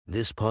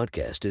This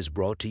podcast is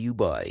brought to you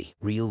by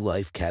Real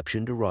Life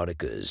Captioned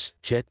Eroticas.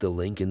 Check the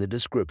link in the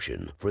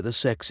description for the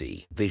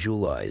sexy,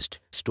 visualized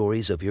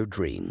stories of your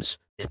dreams.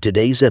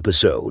 Today's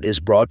episode is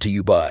brought to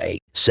you by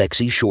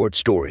Sexy Short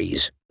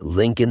Stories.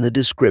 Link in the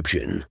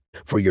description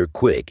for your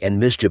quick and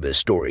mischievous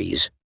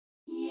stories.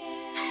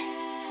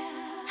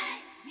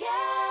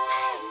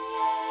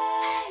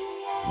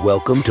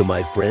 Welcome to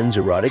my friend's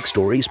Erotic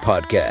Stories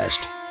podcast,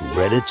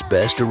 Reddit's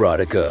Best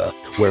Erotica,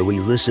 where we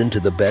listen to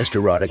the best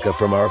erotica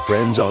from our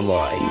friends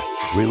online.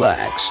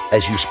 Relax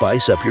as you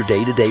spice up your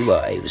day-to-day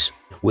lives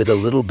with a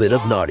little bit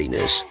of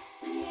naughtiness.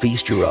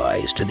 Feast your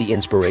eyes to the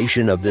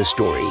inspiration of this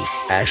story,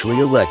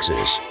 Ashley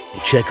Alexis.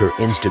 Check her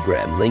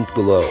Instagram linked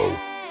below.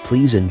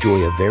 Please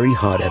enjoy a very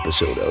hot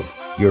episode of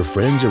Your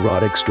Friend's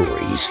Erotic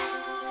Stories.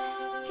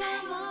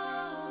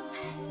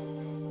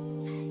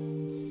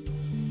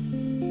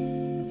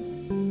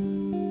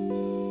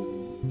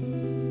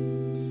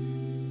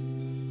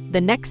 The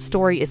next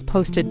story is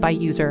posted by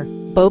user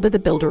Boba the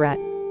Builderette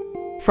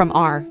from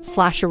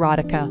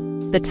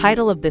r/erotica. The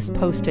title of this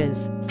post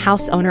is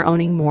House Owner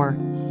Owning More.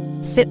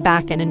 Sit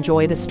back and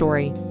enjoy the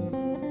story.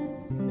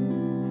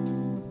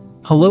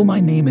 Hello, my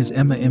name is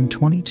Emma. I'm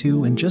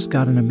 22 and just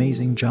got an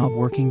amazing job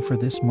working for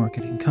this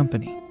marketing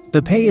company.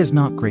 The pay is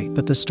not great,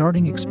 but the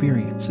starting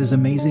experience is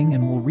amazing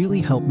and will really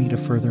help me to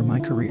further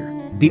my career.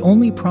 The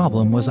only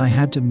problem was I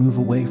had to move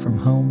away from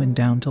home and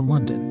down to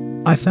London.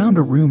 I found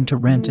a room to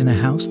rent in a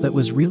house that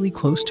was really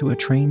close to a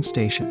train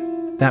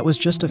station. That was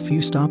just a few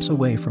stops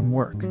away from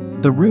work.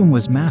 The room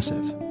was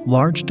massive,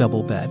 large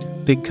double bed,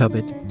 big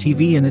cupboard,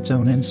 TV in its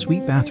own and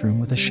suite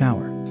bathroom with a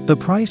shower. The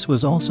price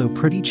was also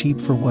pretty cheap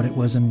for what it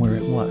was and where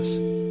it was.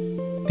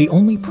 The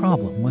only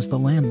problem was the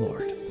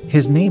landlord.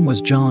 His name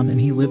was John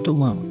and he lived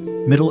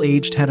alone.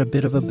 Middle-aged, had a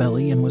bit of a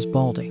belly and was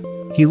balding.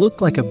 He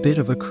looked like a bit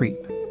of a creep,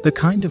 the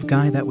kind of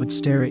guy that would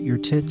stare at your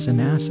tits and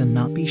ass and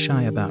not be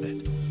shy about it.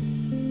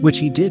 Which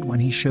he did when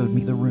he showed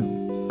me the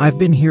room. I've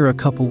been here a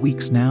couple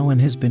weeks now and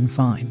has been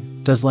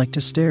fine. Does like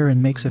to stare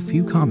and makes a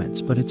few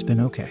comments, but it's been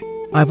okay.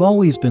 I've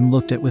always been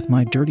looked at with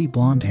my dirty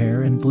blonde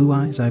hair and blue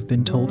eyes. I've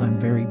been told I'm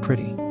very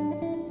pretty.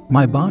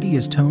 My body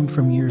is toned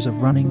from years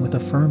of running with a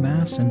firm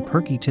ass and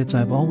perky tits.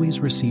 I've always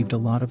received a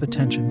lot of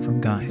attention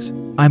from guys.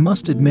 I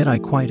must admit I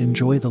quite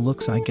enjoy the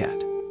looks I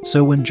get.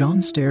 So when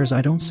John stares,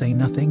 I don't say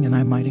nothing, and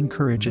I might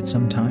encourage it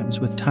sometimes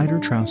with tighter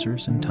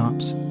trousers and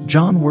tops.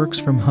 John works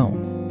from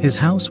home. His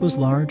house was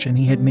large and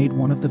he had made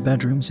one of the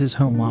bedrooms his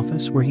home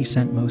office where he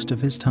spent most of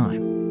his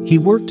time. He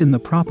worked in the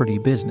property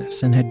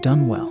business and had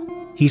done well.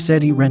 He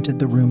said he rented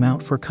the room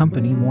out for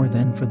company more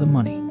than for the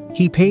money.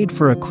 He paid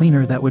for a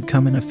cleaner that would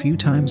come in a few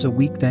times a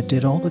week that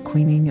did all the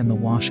cleaning and the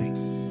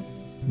washing.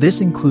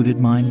 This included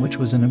mine, which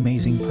was an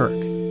amazing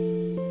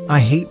perk. I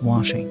hate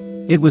washing.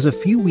 It was a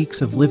few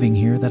weeks of living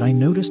here that I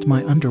noticed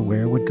my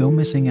underwear would go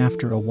missing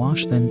after a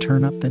wash, then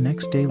turn up the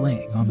next day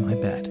laying on my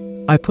bed.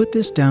 I put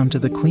this down to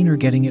the cleaner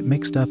getting it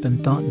mixed up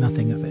and thought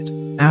nothing of it.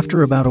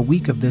 After about a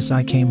week of this,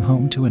 I came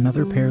home to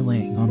another pair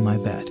laying on my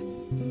bed.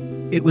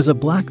 It was a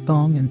black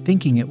thong, and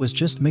thinking it was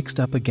just mixed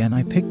up again,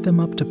 I picked them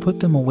up to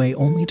put them away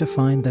only to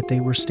find that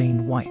they were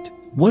stained white.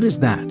 "What is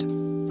that?"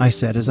 I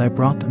said as I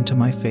brought them to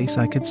my face.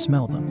 I could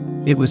smell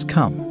them. It was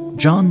cum.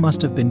 John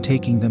must have been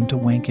taking them to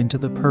wank into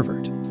the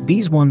pervert.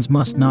 These ones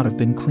must not have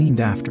been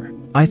cleaned after.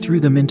 I threw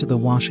them into the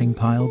washing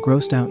pile,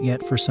 grossed out,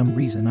 yet for some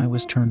reason I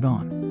was turned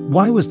on.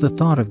 Why was the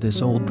thought of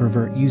this old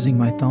pervert using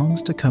my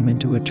thongs to come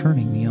into it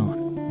turning me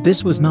on?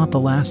 This was not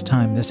the last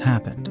time this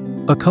happened.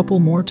 A couple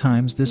more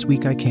times this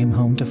week I came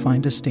home to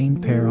find a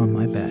stained pair on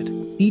my bed.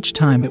 Each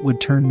time it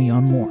would turn me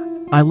on more.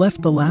 I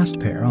left the last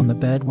pair on the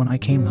bed when I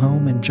came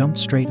home and jumped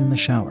straight in the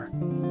shower.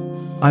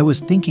 I was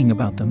thinking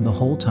about them the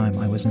whole time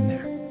I was in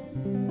there.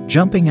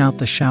 Jumping out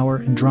the shower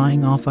and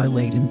drying off, I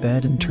laid in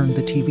bed and turned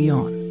the TV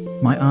on.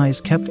 My eyes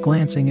kept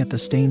glancing at the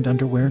stained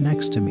underwear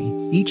next to me.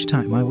 Each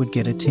time I would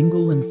get a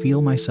tingle and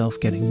feel myself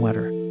getting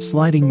wetter.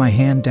 Sliding my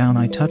hand down,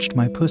 I touched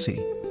my pussy.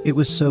 It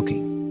was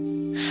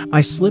soaking. I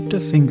slipped a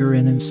finger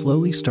in and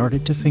slowly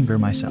started to finger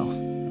myself.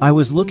 I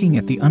was looking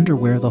at the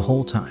underwear the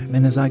whole time,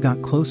 and as I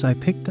got close, I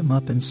picked them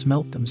up and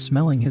smelt them,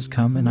 smelling his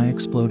cum, and I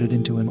exploded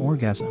into an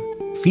orgasm.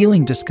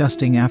 Feeling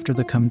disgusting after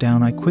the come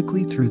down, I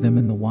quickly threw them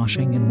in the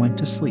washing and went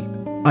to sleep.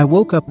 I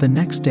woke up the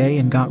next day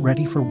and got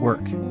ready for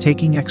work,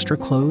 taking extra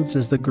clothes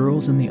as the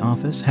girls in the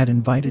office had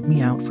invited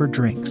me out for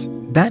drinks.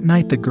 That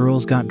night the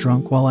girls got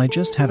drunk while I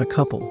just had a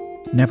couple.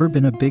 Never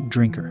been a big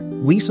drinker.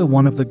 Lisa,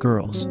 one of the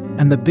girls,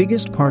 and the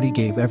biggest party,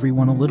 gave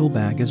everyone a little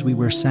bag as we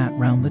were sat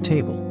round the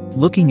table.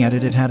 Looking at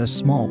it, it had a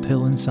small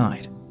pill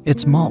inside.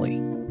 "It's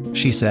Molly,"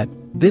 she said.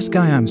 "This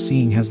guy I'm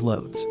seeing has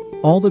loads."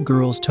 All the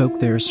girls took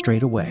theirs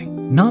straight away.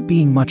 Not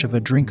being much of a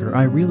drinker,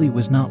 I really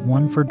was not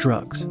one for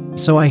drugs,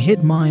 so I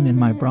hid mine in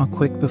my bra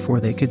quick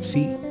before they could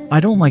see. I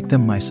don't like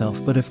them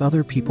myself, but if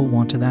other people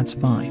want to, that's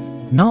fine.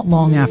 Not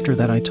long after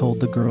that, I told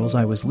the girls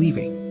I was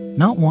leaving,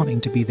 not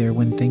wanting to be there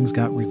when things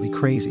got really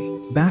crazy.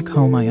 Back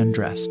home, I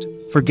undressed,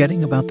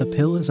 forgetting about the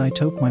pill as I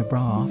took my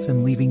bra off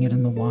and leaving it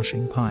in the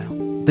washing pile.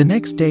 The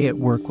next day at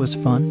work was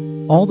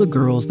fun. All the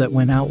girls that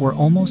went out were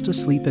almost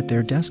asleep at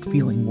their desk,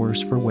 feeling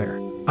worse for wear.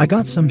 I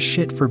got some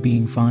shit for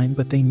being fine,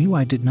 but they knew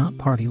I did not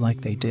party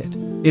like they did.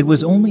 It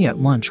was only at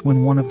lunch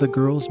when one of the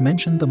girls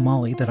mentioned the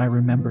Molly that I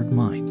remembered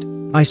mind.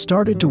 I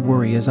started to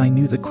worry as I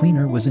knew the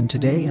cleaner was in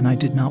today and I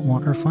did not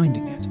want her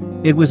finding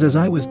it. It was as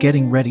I was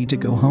getting ready to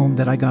go home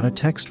that I got a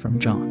text from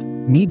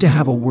John. Need to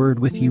have a word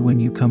with you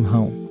when you come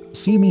home.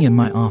 See me in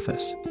my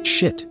office.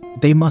 Shit,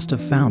 they must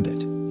have found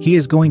it. He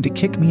is going to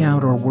kick me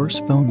out or worse,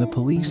 phone the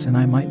police and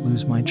I might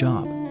lose my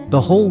job. The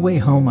whole way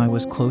home I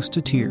was close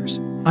to tears.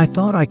 I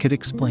thought I could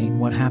explain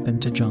what happened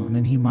to John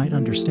and he might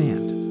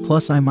understand.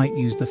 Plus I might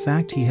use the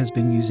fact he has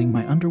been using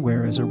my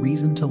underwear as a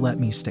reason to let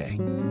me stay.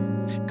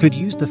 Could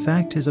use the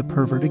fact as a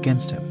pervert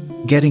against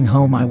him. Getting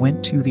home I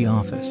went to the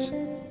office.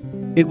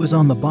 It was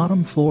on the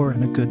bottom floor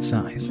and a good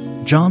size.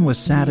 John was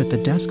sat at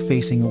the desk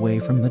facing away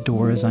from the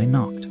door as I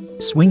knocked.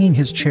 Swinging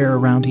his chair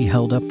around he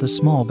held up the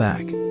small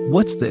bag.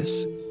 What's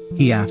this?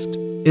 He asked.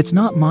 It's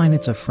not mine,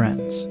 it's a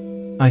friend's.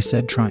 I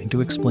said, trying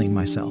to explain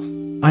myself.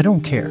 I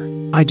don't care.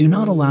 I do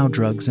not allow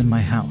drugs in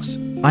my house.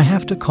 I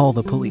have to call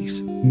the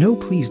police. No,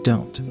 please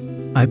don't.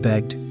 I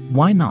begged.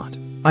 Why not?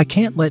 I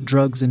can't let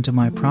drugs into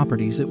my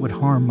properties, it would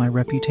harm my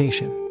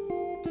reputation.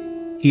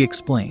 He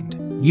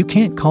explained. You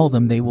can't call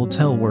them, they will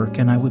tell work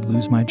and I would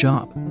lose my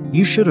job.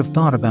 You should have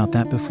thought about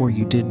that before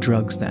you did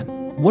drugs then.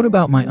 What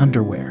about my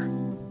underwear?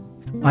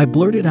 I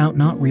blurted out,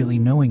 not really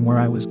knowing where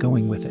I was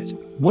going with it.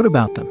 What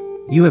about them?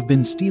 You have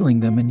been stealing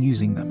them and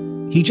using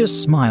them. He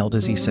just smiled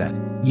as he said,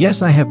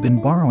 yes, I have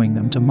been borrowing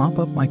them to mop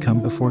up my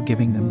cum before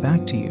giving them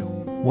back to you.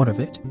 What of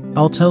it?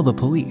 I'll tell the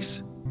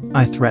police.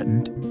 I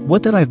threatened.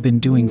 What that I've been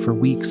doing for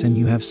weeks and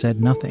you have said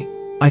nothing.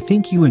 I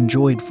think you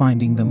enjoyed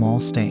finding them all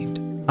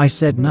stained. I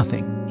said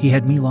nothing. He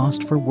had me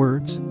lost for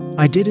words.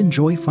 I did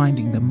enjoy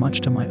finding them,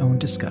 much to my own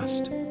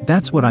disgust.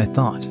 That's what I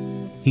thought.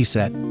 He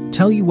said,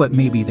 tell you what,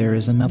 maybe there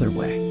is another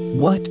way.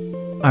 What?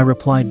 I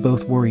replied,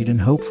 both worried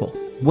and hopeful.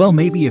 Well,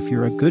 maybe if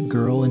you're a good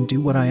girl and do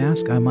what I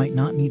ask, I might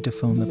not need to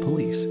phone the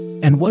police.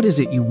 And what is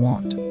it you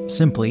want?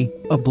 Simply,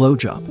 a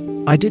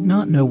blowjob. I did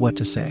not know what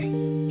to say.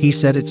 He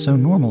said it so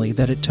normally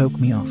that it took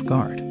me off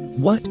guard.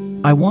 What?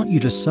 I want you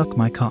to suck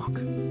my cock,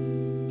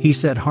 he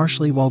said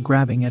harshly while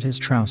grabbing at his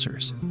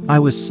trousers. I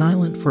was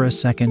silent for a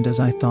second as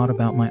I thought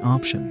about my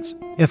options.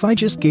 If I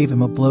just gave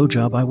him a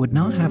blowjob, I would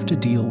not have to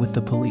deal with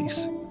the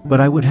police.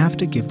 But I would have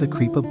to give the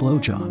creep a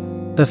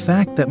blowjob. The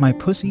fact that my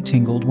pussy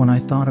tingled when I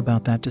thought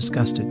about that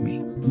disgusted me.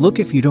 Look,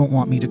 if you don't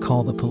want me to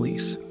call the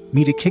police,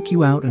 me to kick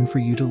you out and for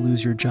you to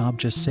lose your job,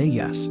 just say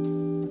yes.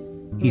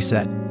 He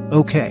said,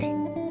 okay.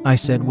 I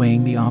said,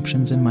 weighing the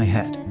options in my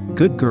head.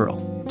 Good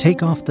girl,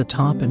 take off the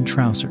top and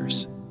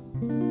trousers.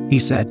 He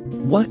said,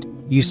 what?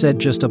 You said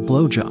just a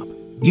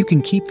blowjob. You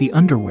can keep the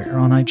underwear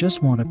on, I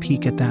just want a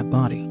peek at that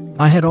body.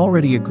 I had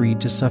already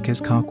agreed to suck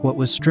his cock. What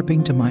was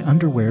stripping to my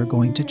underwear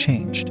going to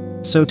change?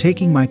 So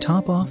taking my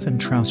top off and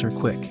trouser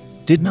quick.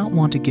 Did not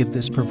want to give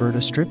this pervert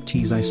a strip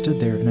tease. I stood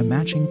there in a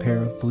matching pair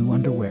of blue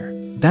underwear.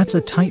 That's a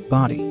tight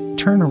body.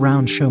 Turn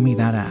around, show me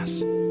that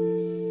ass,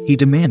 he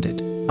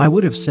demanded. I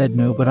would have said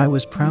no, but I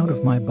was proud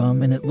of my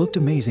bum and it looked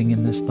amazing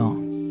in this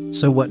thong.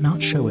 So what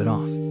not show it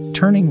off?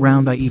 Turning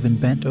round, I even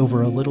bent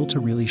over a little to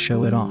really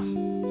show it off.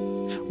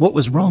 What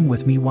was wrong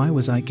with me? Why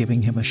was I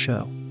giving him a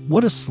show?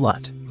 What a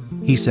slut,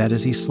 he said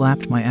as he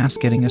slapped my ass,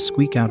 getting a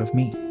squeak out of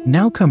me.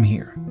 Now come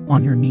here,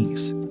 on your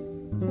knees,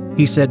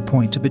 he said,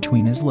 point to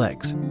between his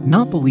legs.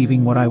 Not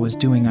believing what I was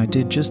doing, I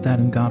did just that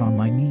and got on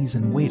my knees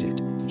and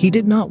waited. He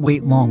did not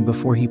wait long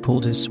before he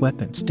pulled his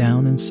sweatpants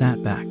down and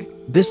sat back.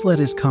 This let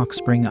his cock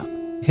spring up.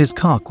 His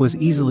cock was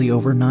easily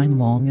over 9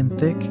 long and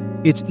thick.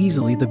 It's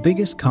easily the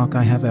biggest cock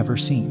I have ever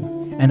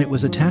seen, and it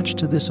was attached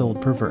to this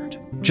old pervert.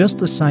 Just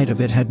the sight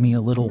of it had me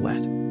a little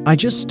wet. I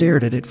just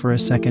stared at it for a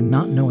second,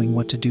 not knowing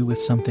what to do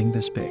with something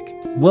this big.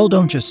 Well,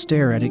 don't just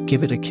stare at it,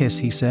 give it a kiss,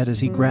 he said as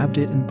he grabbed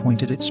it and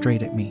pointed it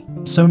straight at me.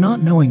 So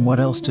not knowing what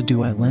else to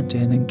do, I leant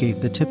in and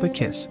gave the tip a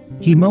kiss.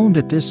 He moaned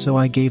at this, so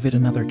I gave it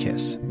another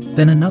kiss.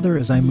 Then another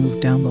as I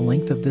moved down the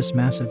length of this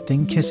massive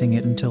thing, kissing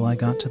it until I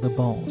got to the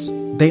balls.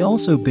 They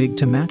also big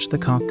to match the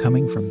cock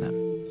coming from them.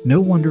 No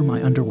wonder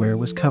my underwear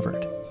was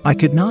covered. I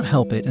could not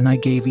help it and I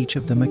gave each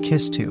of them a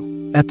kiss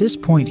too. At this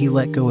point he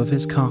let go of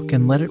his cock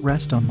and let it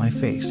rest on my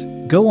face.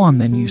 Go on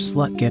then, you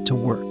slut, get to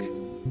work,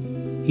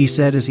 he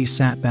said as he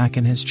sat back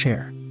in his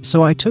chair.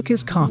 So I took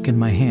his cock in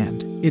my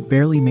hand, it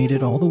barely made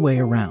it all the way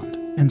around,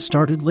 and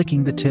started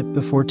licking the tip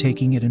before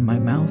taking it in my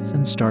mouth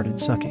and started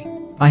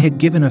sucking. I had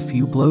given a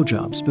few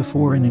blowjobs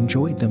before and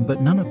enjoyed them, but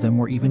none of them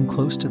were even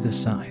close to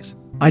this size.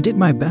 I did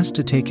my best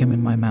to take him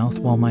in my mouth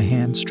while my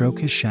hand stroked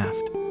his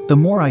shaft. The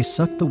more I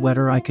sucked, the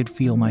wetter I could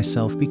feel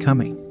myself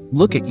becoming.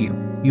 Look at you,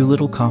 you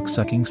little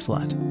cock-sucking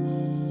slut,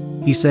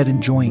 he said,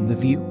 enjoying the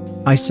view.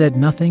 I said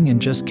nothing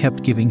and just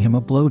kept giving him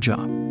a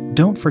blowjob.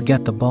 Don't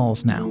forget the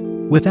balls now.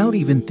 Without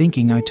even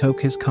thinking, I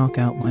took his cock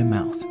out my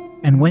mouth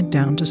and went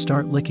down to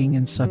start licking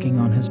and sucking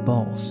on his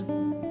balls.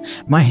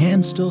 My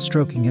hand still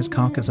stroking his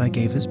cock as I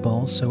gave his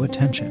balls so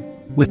attention.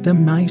 With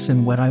them nice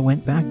and wet, I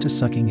went back to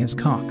sucking his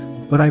cock,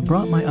 but I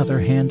brought my other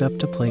hand up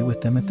to play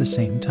with them at the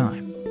same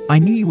time. I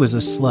knew you was a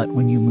slut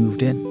when you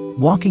moved in,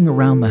 walking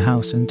around the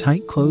house in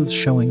tight clothes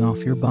showing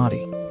off your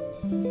body,"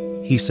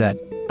 he said.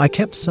 I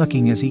kept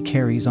sucking as he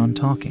carries on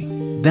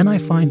talking. Then I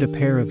find a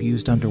pair of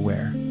used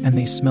underwear, and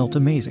they smelt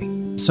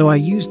amazing. So I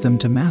used them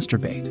to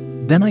masturbate.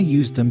 Then I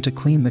used them to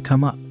clean the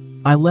cum up.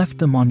 I left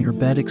them on your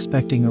bed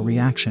expecting a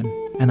reaction,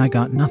 and I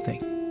got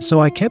nothing.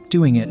 So I kept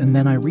doing it, and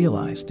then I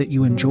realized that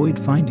you enjoyed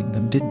finding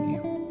them, didn't you?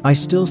 I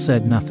still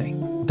said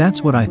nothing.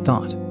 That's what I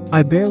thought.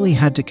 I barely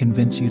had to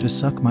convince you to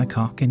suck my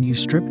cock, and you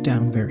stripped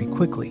down very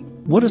quickly.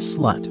 What a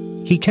slut.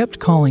 He kept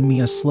calling me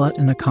a slut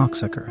and a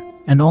cocksucker,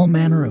 and all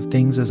manner of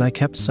things as I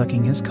kept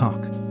sucking his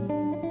cock.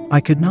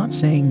 I could not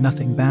saying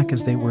nothing back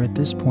as they were at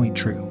this point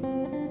true.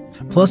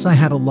 Plus I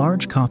had a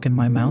large cock in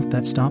my mouth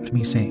that stopped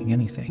me saying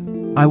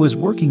anything. I was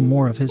working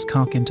more of his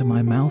cock into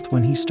my mouth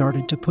when he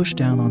started to push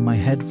down on my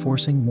head,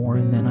 forcing more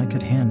and than I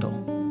could handle.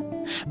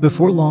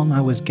 Before long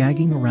I was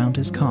gagging around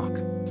his cock.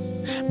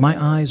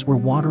 My eyes were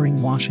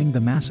watering, washing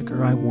the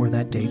massacre I wore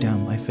that day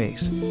down my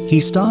face. He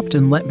stopped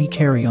and let me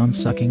carry on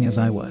sucking as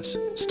I was,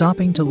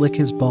 stopping to lick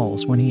his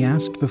balls when he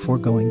asked before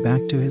going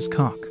back to his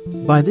cock.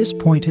 By this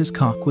point his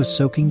cock was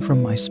soaking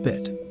from my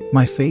spit.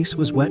 My face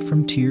was wet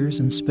from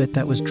tears and spit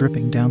that was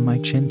dripping down my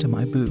chin to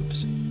my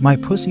boobs. My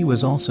pussy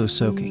was also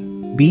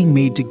soaking, being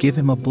made to give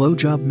him a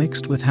blowjob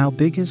mixed with how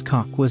big his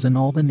cock was and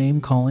all the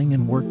name calling,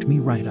 and worked me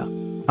right up.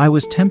 I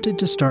was tempted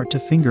to start to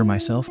finger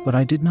myself, but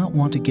I did not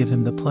want to give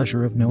him the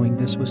pleasure of knowing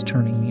this was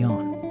turning me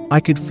on. I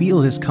could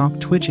feel his cock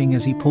twitching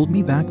as he pulled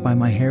me back by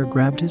my hair,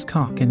 grabbed his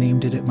cock and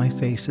aimed it at my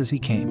face as he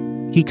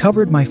came. He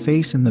covered my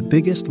face in the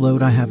biggest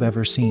load I have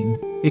ever seen.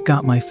 It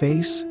got my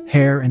face,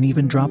 hair, and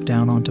even dropped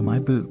down onto my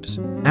boobs.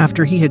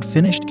 After he had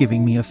finished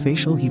giving me a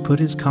facial, he put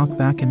his cock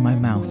back in my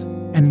mouth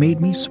and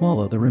made me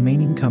swallow the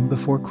remaining cum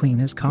before clean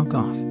his cock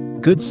off.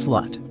 "Good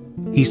slut,"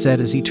 he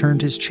said as he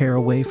turned his chair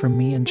away from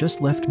me and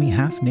just left me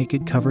half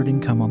naked, covered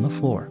in cum on the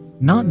floor.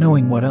 Not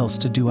knowing what else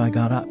to do, I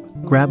got up,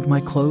 grabbed my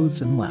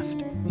clothes and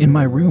left. In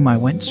my room I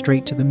went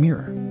straight to the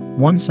mirror.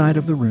 One side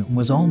of the room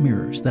was all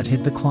mirrors that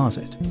hid the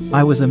closet.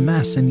 I was a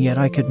mess, and yet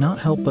I could not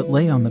help but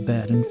lay on the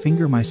bed and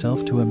finger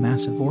myself to a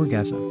massive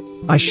orgasm.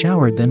 I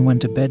showered, then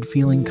went to bed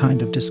feeling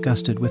kind of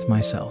disgusted with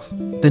myself.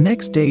 The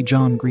next day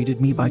John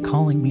greeted me by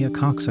calling me a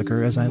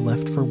cocksucker as I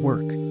left for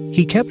work.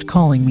 He kept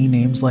calling me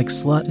names like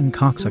slut and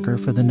cocksucker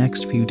for the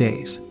next few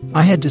days.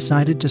 I had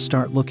decided to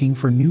start looking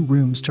for new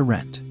rooms to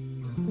rent.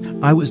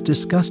 I was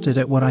disgusted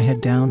at what I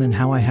had done and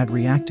how I had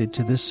reacted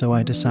to this, so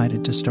I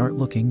decided to start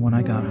looking when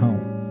I got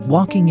home.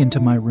 Walking into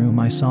my room,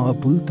 I saw a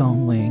blue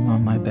thong laying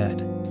on my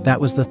bed.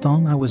 That was the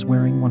thong I was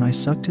wearing when I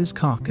sucked his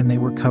cock, and they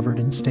were covered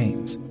in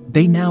stains.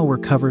 They now were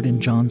covered in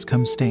John's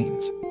cum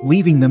stains.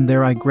 Leaving them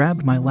there, I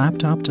grabbed my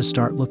laptop to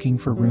start looking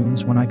for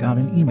rooms when I got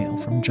an email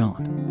from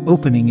John.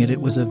 Opening it,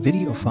 it was a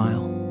video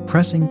file.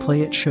 Pressing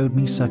play, it showed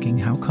me sucking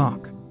how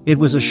cock. It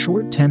was a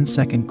short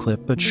 10-second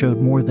clip but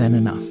showed more than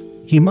enough.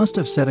 He must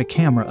have set a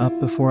camera up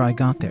before I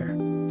got there.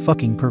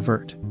 Fucking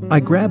pervert.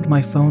 I grabbed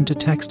my phone to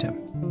text him.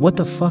 "What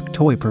the fuck,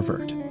 toy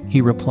pervert?" He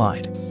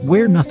replied.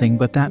 "Wear nothing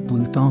but that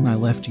blue thong I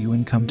left you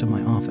and come to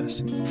my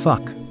office."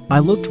 Fuck. I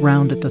looked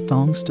round at the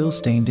thong still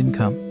stained in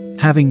cum.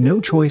 Having no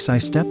choice, I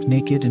stepped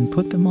naked and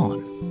put them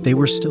on. They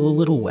were still a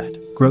little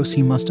wet. Gross,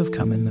 he must have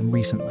come in them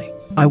recently.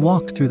 I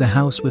walked through the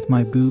house with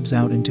my boobs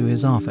out into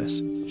his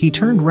office. He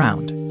turned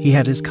round. He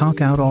had his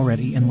cock out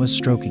already and was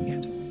stroking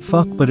it.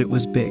 Fuck, but it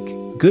was big.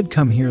 "Good,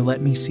 come here,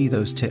 let me see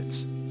those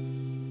tits,"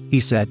 he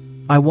said.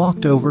 I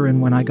walked over,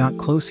 and when I got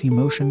close he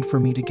motioned for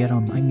me to get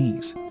on my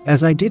knees.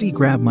 As I did, he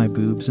grabbed my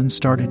boobs and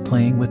started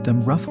playing with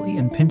them roughly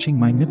and pinching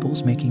my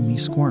nipples, making me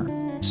squirm.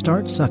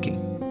 "Start sucking,"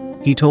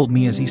 he told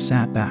me as he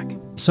sat back.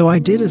 So I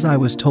did as I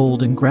was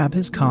told and grabbed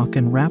his cock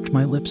and wrapped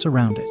my lips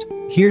around it.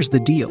 "Here's the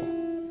deal,"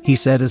 he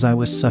said as I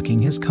was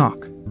sucking his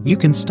cock. "You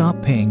can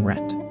stop paying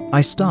rent."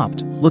 I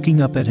stopped,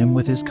 looking up at him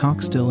with his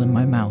cock still in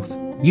my mouth.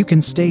 "You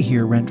can stay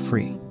here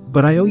rent-free,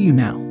 but I owe you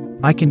now.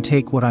 I can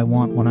take what I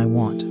want when I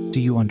want. Do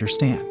you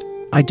understand?"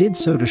 I did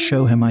so to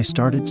show him. I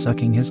started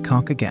sucking his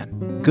cock again.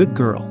 "Good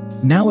girl.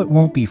 Now it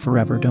won't be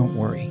forever, don't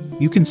worry.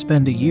 You can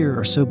spend a year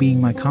or so being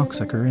my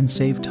cocksucker and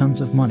save tons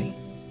of money.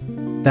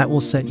 That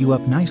will set you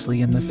up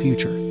nicely in the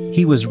future."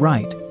 He was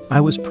right. I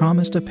was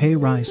promised a pay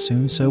rise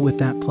soon, so with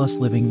that plus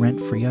living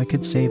rent-free I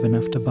could save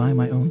enough to buy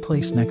my own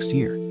place next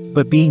year.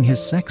 But being his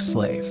sex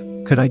slave,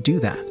 could I do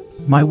that?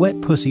 My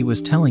wet pussy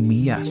was telling me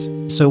yes.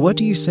 "So what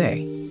do you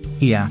say?"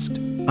 he asked.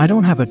 "I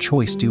don't have a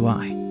choice, do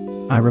I?"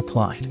 I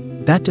replied.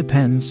 "That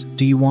depends.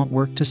 Do you want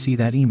work to see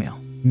that email?"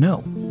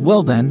 "No."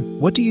 "Well then,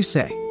 what do you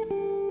say?"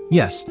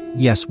 "Yes."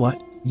 "Yes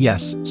what?"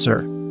 "Yes,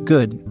 sir."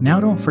 "Good. Now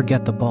don't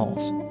forget the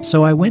balls."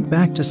 So I went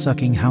back to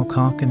sucking how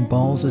cock and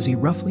balls as he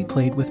roughly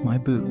played with my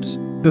boobs.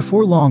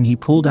 Before long he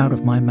pulled out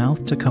of my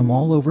mouth to come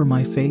all over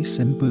my face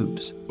and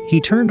boobs.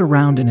 He turned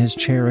around in his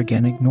chair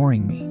again,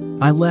 ignoring me.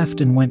 I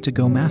left and went to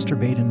go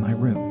masturbate in my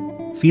room,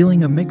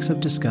 feeling a mix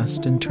of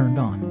disgust and turned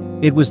on.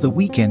 It was the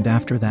weekend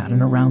after that,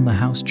 and around the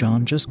house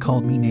John just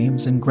called me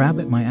names and grabbed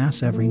at my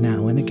ass every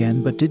now and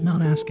again, but did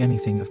not ask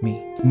anything of me.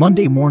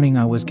 Monday morning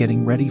I was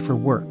getting ready for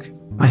work.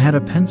 I had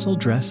a pencil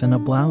dress and a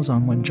blouse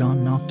on when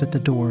John knocked at the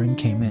door and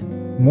came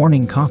in.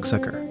 "Morning,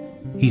 cocksucker,"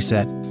 he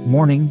said.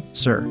 "Morning,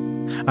 sir,"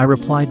 I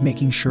replied,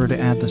 making sure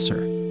to add the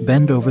sir.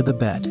 "Bend over the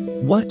bed."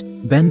 "What?"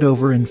 "Bend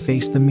over and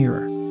face the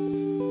mirror,"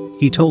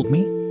 he told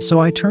me. So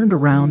I turned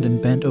around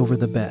and bent over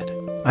the bed.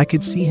 I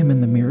could see him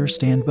in the mirror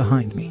stand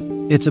behind me.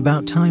 "It's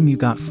about time you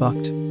got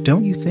fucked,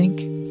 don't you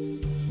think?"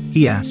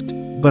 he asked.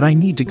 "But I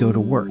need to go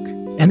to work.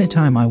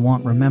 Anytime I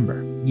want,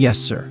 remember." "Yes,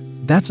 sir.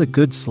 That's a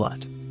good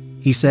slut,"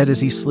 he said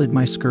as he slid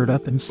my skirt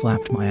up and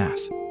slapped my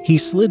ass. He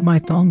slid my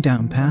thong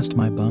down past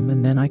my bum,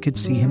 and then I could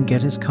see him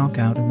get his cock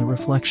out in the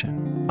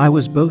reflection. I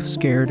was both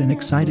scared and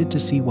excited to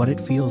see what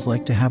it feels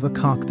like to have a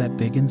cock that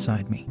big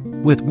inside me.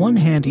 With one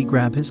hand he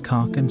grabbed his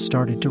cock and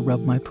started to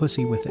rub my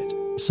pussy with it.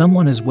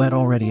 "Someone is wet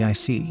already, I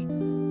see,"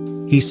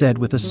 he said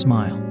with a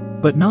smile.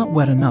 "But not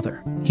wet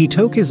another." He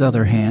took his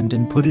other hand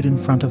and put it in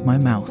front of my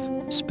mouth.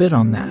 "Spit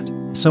on that."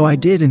 So I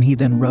did, and he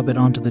then rubbed it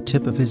onto the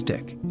tip of his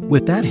dick.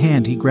 With that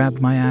hand he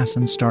grabbed my ass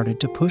and started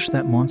to push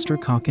that monster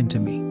cock into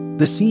me.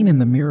 The scene in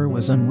the mirror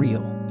was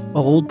unreal. A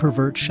old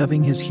pervert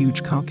shoving his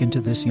huge cock into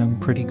this young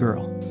pretty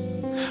girl.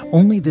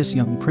 Only this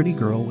young pretty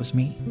girl was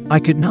me. I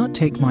could not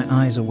take my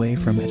eyes away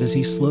from it as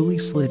he slowly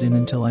slid in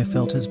until I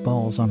felt his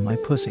balls on my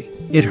pussy.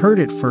 It hurt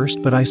at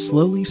first, but I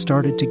slowly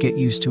started to get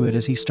used to it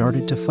as he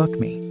started to fuck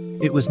me.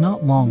 It was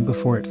not long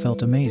before it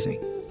felt amazing.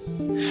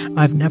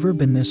 I've never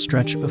been this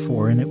stretched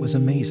before, and it was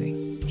amazing.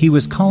 He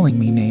was calling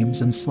me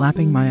names and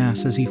slapping my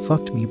ass as he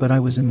fucked me, but I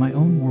was in my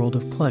own world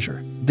of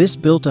pleasure. This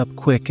built up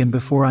quick, and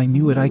before I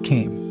knew it I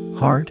came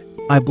hard.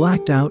 I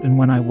blacked out, and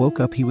when I woke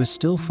up he was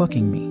still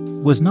fucking me.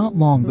 Was not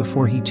long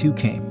before he too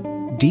came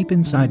deep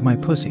inside my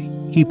pussy.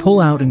 He pull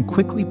out and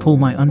quickly pull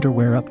my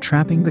underwear up,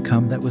 trapping the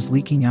cum that was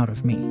leaking out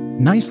of me.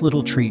 "Nice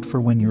little treat for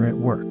when you're at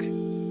work,"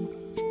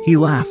 he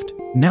laughed.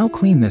 "Now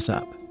clean this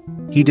up,"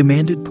 he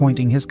demanded,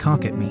 pointing his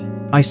cock at me.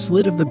 I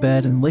slid of the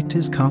bed and licked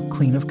his cock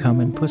clean of cum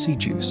and pussy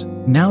juice.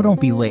 "Now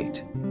don't be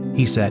late,"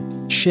 he said.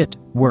 "Shit,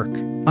 work."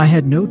 I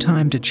had no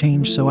time to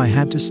change, so I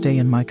had to stay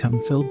in my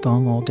cum-filled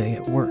thong all day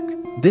at work.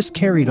 This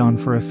carried on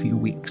for a few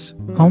weeks.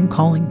 Home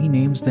calling me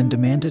names, then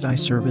demanded I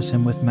service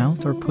him with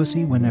mouth or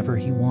pussy whenever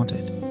he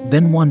wanted.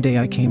 Then one day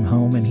I came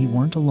home and he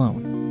weren't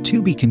alone.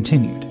 To be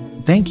continued.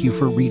 Thank you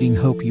for reading.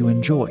 Hope you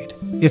enjoyed.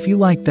 If you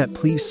liked that,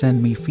 please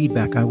send me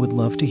feedback. I would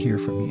love to hear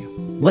from you.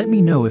 Let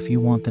me know if you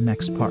want the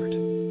next part.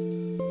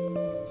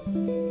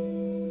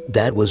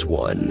 That was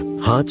one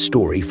hot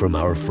story from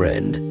our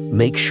friend.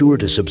 Make sure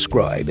to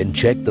subscribe and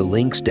check the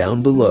links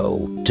down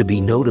below to be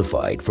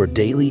notified for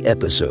daily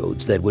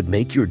episodes that would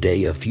make your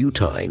day a few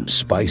times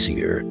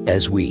spicier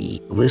as we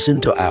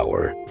listen to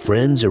our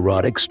friends'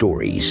 erotic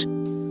stories.